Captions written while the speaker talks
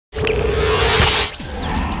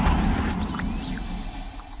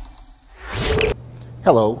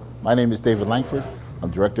Hello, my name is David Langford. I'm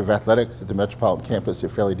Director of Athletics at the Metropolitan Campus at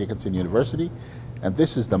Fairleigh Dickinson University, and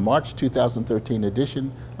this is the March 2013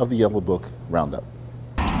 edition of the Yellowbook Roundup.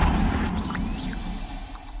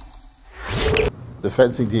 The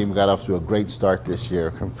fencing team got off to a great start this year,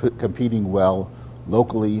 competing well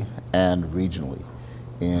locally and regionally.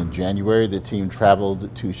 In January, the team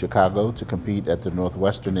traveled to Chicago to compete at the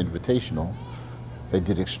Northwestern Invitational. They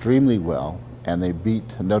did extremely well, and they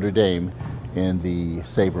beat Notre Dame in the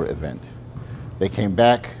Sabre event. They came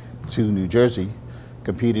back to New Jersey,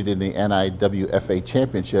 competed in the NIWFA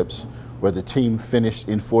Championships, where the team finished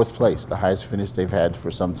in 4th place, the highest finish they've had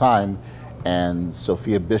for some time, and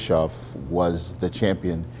Sophia Bischoff was the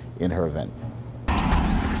champion in her event.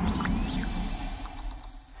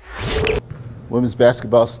 Women's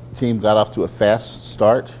basketball team got off to a fast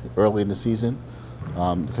start early in the season,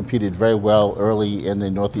 competed very well early in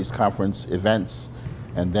the Northeast Conference events,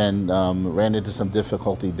 and then ran into some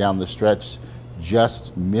difficulty down the stretch,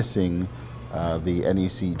 just missing the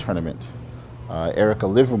NEC tournament. Erica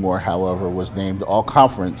Livermore, however, was named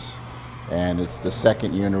All-Conference, and it's the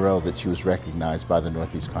 2nd year in a row that she was recognized by the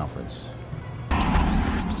Northeast Conference.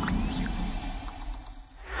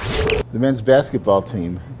 The men's basketball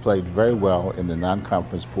team played very well in the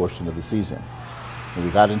non-conference portion of the season. When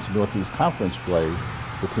we got into Northeast Conference play,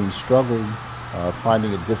 the team struggled,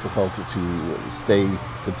 finding it difficult to stay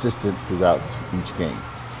consistent throughout each game.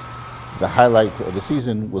 The highlight of the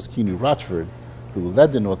season was Keanu Rochford, who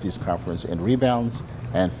led the Northeast Conference in rebounds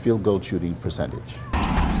and field goal shooting percentage.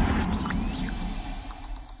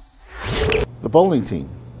 The bowling team,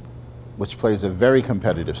 which plays a very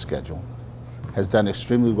competitive schedule, has done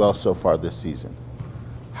extremely well so far this season,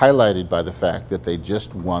 highlighted by the fact that they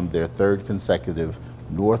just won their 3rd consecutive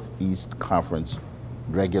Northeast Conference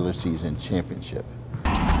regular season championship.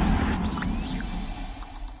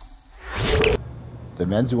 The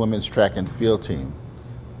men's and women's track and field team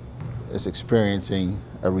is experiencing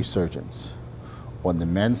a resurgence. On the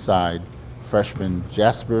men's side, freshmen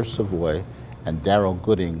Jasper Savoy and Daryl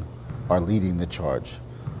Gooding are leading the charge,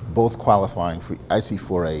 both qualifying for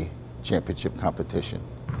IC4A championship competition.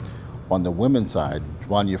 On the women's side,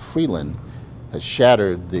 Dwania Freeland has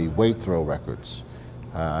shattered the weight throw records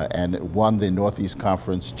and won the Northeast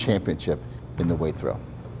Conference championship in the weight throw.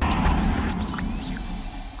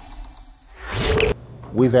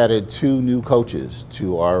 We've added 2 new coaches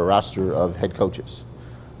to our roster of head coaches.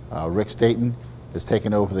 Rick Staten has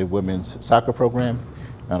taken over the women's soccer program,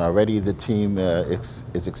 and already the team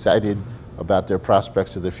is excited about their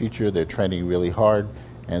prospects of the future. They're training really hard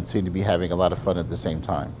and seem to be having a lot of fun at the same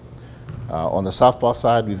time. On the softball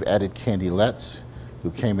side, we've added Candy Letts,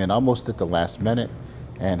 who came in almost at the last minute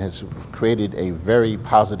and has created a very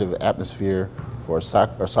positive atmosphere for our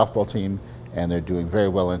softball team, and they're doing very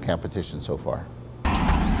well in competition so far.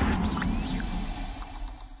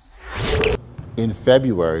 In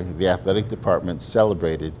February, the athletic department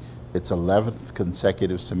celebrated its 11th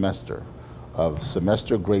consecutive semester of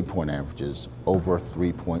semester grade point averages over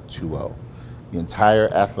 3.20. The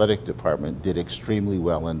entire athletic department did extremely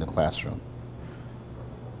well in the classroom.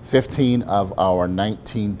 15 of our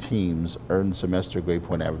 19 teams earned semester grade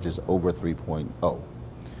point averages over 3.0.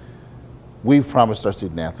 We've promised our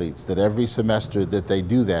student athletes that every semester that they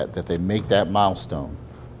do that they make that milestone,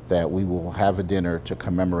 that we will have a dinner to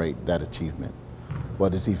commemorate that achievement.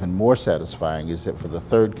 What is even more satisfying is that for the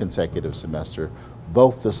 3rd consecutive semester,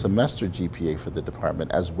 both the semester GPA for the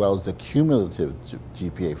department as well as the cumulative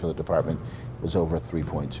GPA for the department was over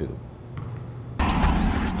 3.2.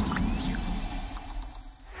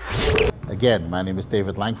 Again, my name is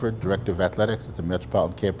David Langford, Director of Athletics at the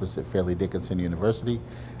Metropolitan Campus at Fairleigh Dickinson University,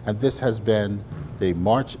 and this has been the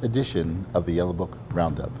March edition of the Yellowbook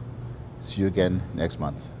Roundup. See you again next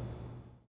month.